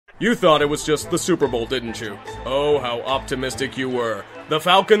You thought it was just the Super Bowl, didn't you? Oh, how optimistic you were. The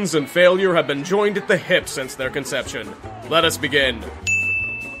Falcons and failure have been joined at the hip since their conception. Let us begin.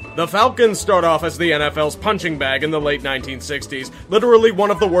 The Falcons start off as the NFL's punching bag in the late 1960s, literally one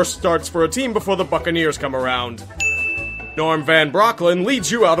of the worst starts for a team before the Buccaneers come around. Norm Van Brocklin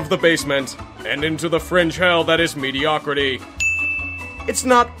leads you out of the basement, and into the fringe hell that is mediocrity. It's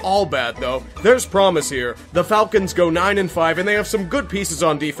not all bad, though. There's promise here. The Falcons go 9-5, and they have some good pieces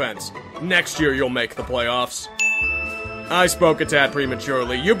on defense. Next year, you'll make the playoffs. I spoke a tad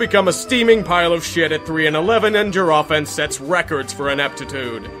prematurely. You become a steaming pile of shit at 3-11, and your offense sets records for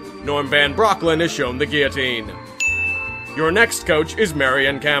ineptitude. Norm Van Brocklin is shown the guillotine. Your next coach is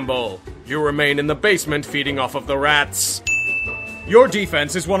Marion Campbell. You remain in the basement feeding off of the rats. Your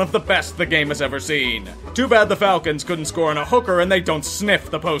defense is one of the best the game has ever seen. Too bad the Falcons couldn't score on a hooker and they don't sniff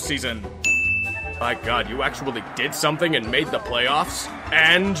the postseason. My God, you actually did something and made the playoffs?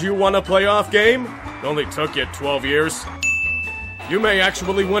 And you won a playoff game? It only took you 12 years. You may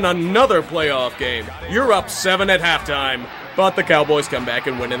actually win another playoff game. You're up 7 at halftime, but the Cowboys come back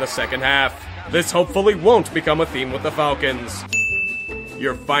and win in the second half. This hopefully won't become a theme with the Falcons.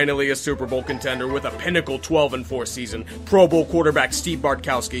 You're finally a Super Bowl contender with a pinnacle 12-4 season, Pro Bowl quarterback Steve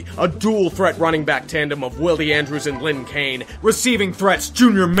Bartkowski, a dual-threat running back tandem of Willie Andrews and Lynn Kane, receiving threats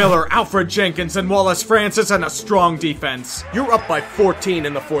Junior Miller, Alfred Jenkins, and Wallace Francis, and a strong defense. You're up by 14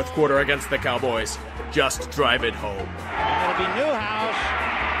 in the fourth quarter against the Cowboys. Just drive it home. It'll be Newhouse.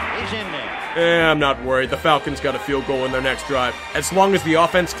 He's in there. I'm not worried. The Falcons got a field goal in their next drive. As long as the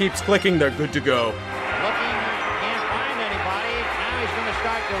offense keeps clicking, they're good to go. Looking, can't find anybody. Now he's going to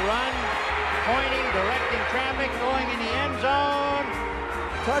start to run. Pointing, directing traffic, going in the end zone.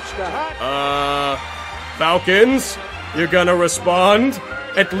 Touchdown. Falcons? You're gonna respond?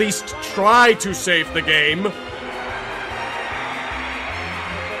 At least try to save the game.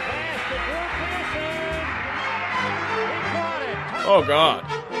 Oh, God.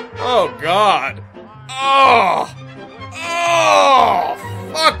 Oh, God. Oh!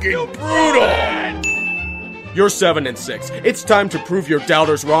 Oh! Fucking brutal! You're 7-6. It's time to prove your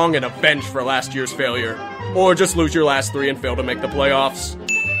doubters wrong and avenge for last year's failure. Or just lose your last 3 and fail to make the playoffs.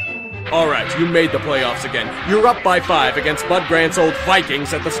 Alright, you made the playoffs again. You're up by 5 against Bud Grant's old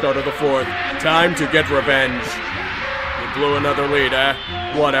Vikings at the start of the fourth. Time to get revenge. You blew another lead, eh?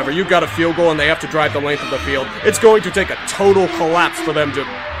 Whatever, you got a field goal and they have to drive the length of the field. It's going to take a total collapse for them to...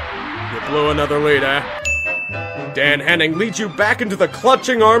 You blew another lead, eh? Dan Henning leads you back into the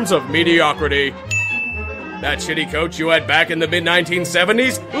clutching arms of mediocrity. That shitty coach you had back in the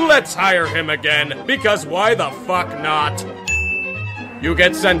mid-1970s? Let's hire him again, because why the fuck not? You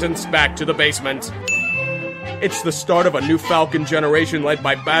get sentenced back to the basement. It's the start of a new Falcon generation led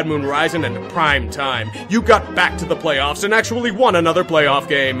by Bad Moon Rising and Prime Time. You got back to the playoffs and actually won another playoff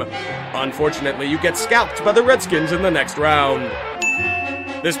game. Unfortunately, you get scalped by the Redskins in the next round.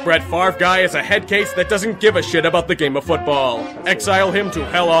 This Brett Favre guy is a head case that doesn't give a shit about the game of football. Exile him to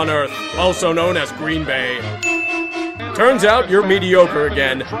hell on earth, also known as Green Bay. Turns out you're mediocre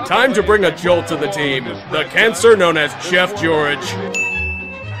again. Time to bring a jolt to the team. The cancer known as Jeff George.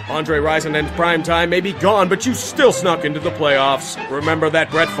 Andre Rison and Prime Time may be gone, but you still snuck into the playoffs. Remember that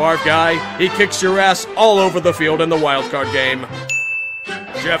Brett Favre guy? He kicks your ass all over the field in the wildcard game.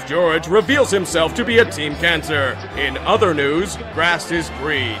 Jeff George reveals himself to be a team cancer. In other news, grass is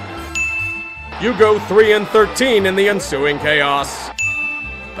green. You go 3-13 in the ensuing chaos.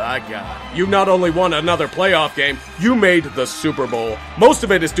 By God, you not only won another playoff game, you made the Super Bowl. Most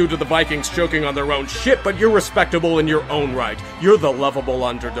of it is due to the Vikings choking on their own shit, but you're respectable in your own right. You're the lovable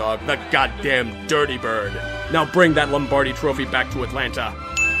underdog, the goddamn dirty bird. Now bring that Lombardi Trophy back to Atlanta.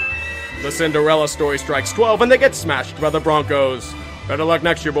 The Cinderella story strikes 12 and they get smashed by the Broncos. Better luck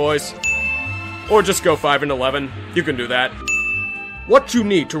next year, boys. Or just go 5-11. You can do that. What you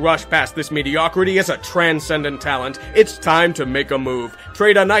need to rush past this mediocrity is a transcendent talent. It's time to make a move.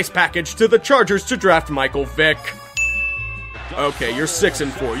 Trade a nice package to the Chargers to draft Michael Vick. Okay, you're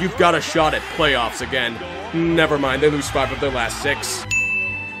 6-4. You've got a shot at playoffs again. Never mind, they lose 5 of their last 6.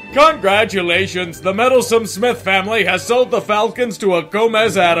 Congratulations, the meddlesome Smith family has sold the Falcons to a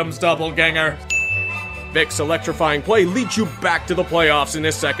Gomez-Adams doppelganger. Vick's electrifying play leads you back to the playoffs in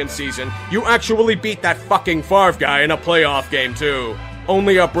his second season. You actually beat that fucking Favre guy in a playoff game, too.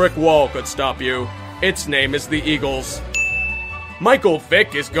 Only a brick wall could stop you. Its name is the Eagles. Michael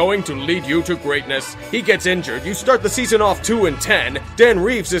Vick is going to lead you to greatness. He gets injured, you start the season off 2-10, Dan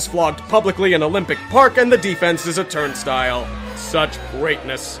Reeves is flogged publicly in Olympic Park, and the defense is a turnstile. Such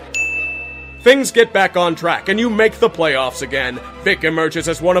greatness. Things get back on track, and you make the playoffs again. Vic emerges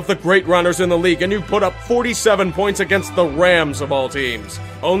as one of the great runners in the league, and you put up 47 points against the Rams of all teams.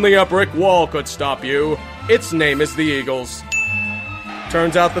 Only a brick wall could stop you. Its name is the Eagles.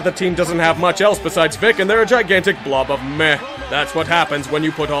 Turns out that the team doesn't have much else besides Vic, and they're a gigantic blob of meh. That's what happens when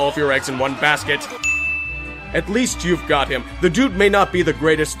you put all of your eggs in one basket. At least you've got him. The dude may not be the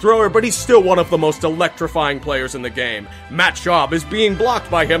greatest thrower, but he's still one of the most electrifying players in the game. Matt Schaub is being blocked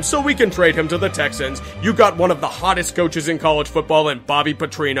by him, so we can trade him to the Texans. You got one of the hottest coaches in college football in Bobby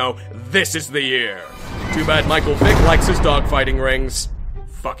Petrino. This is the year. Too bad Michael Vick likes his dogfighting rings.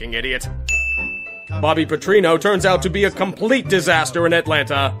 Fucking idiot. Bobby Petrino turns out to be a complete disaster in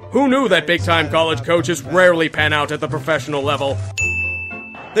Atlanta. Who knew that big-time college coaches rarely pan out at the professional level?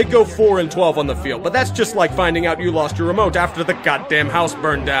 They go 4-12 on the field, but that's just like finding out you lost your remote after the goddamn house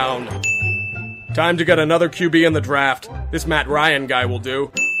burned down. Time to get another QB in the draft. This Matt Ryan guy will do.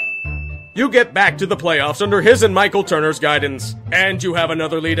 You get back to the playoffs under his and Michael Turner's guidance, and you have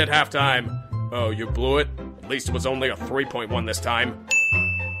another lead at halftime. Oh, you blew it? At least it was only a 3-point one this time.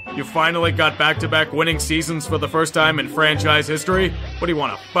 You finally got back-to-back winning seasons for the first time in franchise history? What do you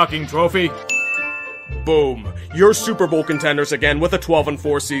want, a fucking trophy? Boom. You're Super Bowl contenders again with a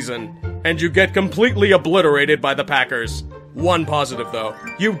 12-4 season. And you get completely obliterated by the Packers. One positive, though.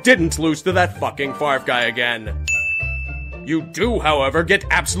 You didn't lose to that fucking Favre guy again. You do, however, get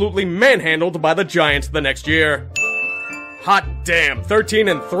absolutely manhandled by the Giants the next year. Hot damn,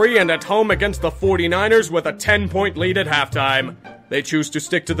 13-3 and at home against the 49ers with a 10-point lead at halftime. They choose to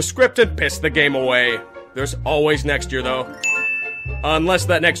stick to the script and piss the game away. There's always next year, though. Unless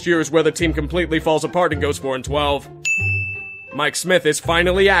that next year is where the team completely falls apart and goes 4-12. Mike Smith is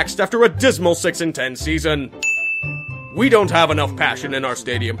finally axed after a dismal 6-10 season. We don't have enough passion in our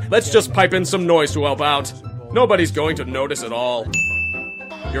stadium. Let's just pipe in some noise to help out. Nobody's going to notice at all.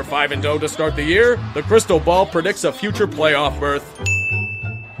 You're 5-0 to start the year. The crystal ball predicts a future playoff berth.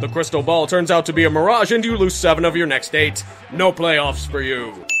 The crystal ball turns out to be a mirage and you lose 7 of your next 8. No playoffs for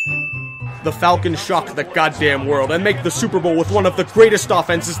you. The Falcons shock the goddamn world and make the Super Bowl with one of the greatest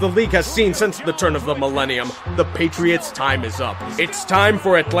offenses the league has seen since the turn of the millennium. The Patriots' time is up. It's time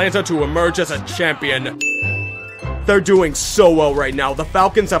for Atlanta to emerge as a champion. They're doing so well right now. The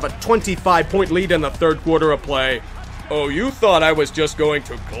Falcons have a 25-point lead in the third quarter of play. Oh, you thought I was just going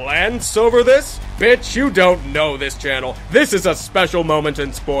to glance over this? Bitch, you don't know this channel. This is a special moment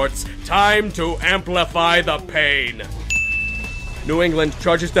in sports. Time to amplify the pain. New England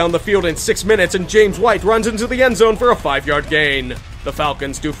charges down the field in 6 minutes and James White runs into the end zone for a 5-yard gain. The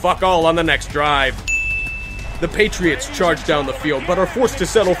Falcons do fuck all on the next drive. The Patriots charge down the field but are forced to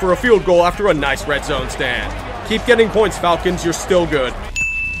settle for a field goal after a nice red zone stand. Keep getting points, Falcons, you're still good.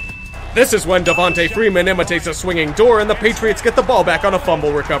 This is when Devontae Freeman imitates a swinging door and the Patriots get the ball back on a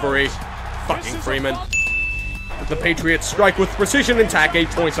fumble recovery. Fucking Freeman. The Patriots strike with precision and tack 8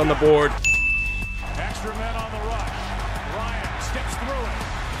 points on the board. Extra men on the rush. Ryan steps through it.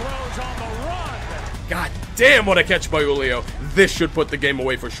 Throws on the run. God damn, what a catch by Julio. This should put the game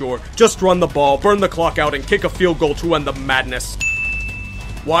away for sure. Just run the ball, burn the clock out, and kick a field goal to end the madness.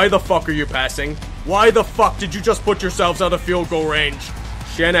 Why the fuck are you passing? Why the fuck did you just put yourselves out of field goal range?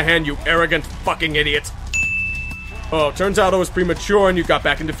 Shanahan, you arrogant fucking idiot. Oh, turns out I was premature and you got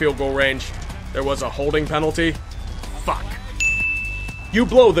back into field goal range. There was a holding penalty. Fuck. You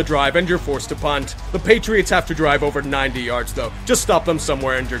blow the drive and you're forced to punt. The Patriots have to drive over 90 yards though. Just stop them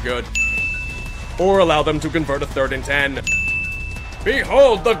somewhere and you're good. Or allow them to convert a 3rd and 10.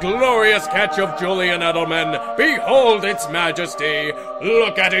 Behold the glorious catch of Julian Edelman. Behold its majesty.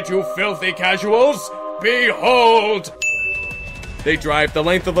 Look at it, you filthy casuals. Behold. They drive the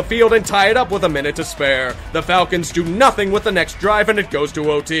length of the field and tie it up with a minute to spare. The Falcons do nothing with the next drive and it goes to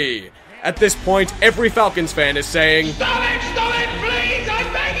OT. At this point, every Falcons fan is saying, Stop it, please, I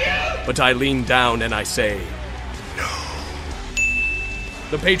beg you! But I lean down and I say, no.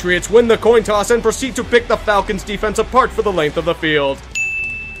 The Patriots win the coin toss and proceed to pick the Falcons defense apart for the length of the field.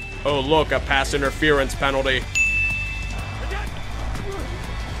 Oh look, a pass interference penalty.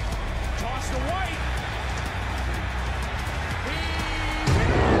 Toss to White.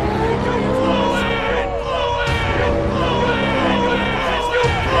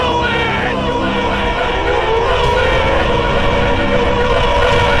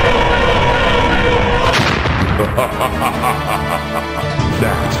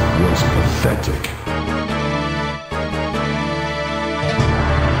 That was pathetic.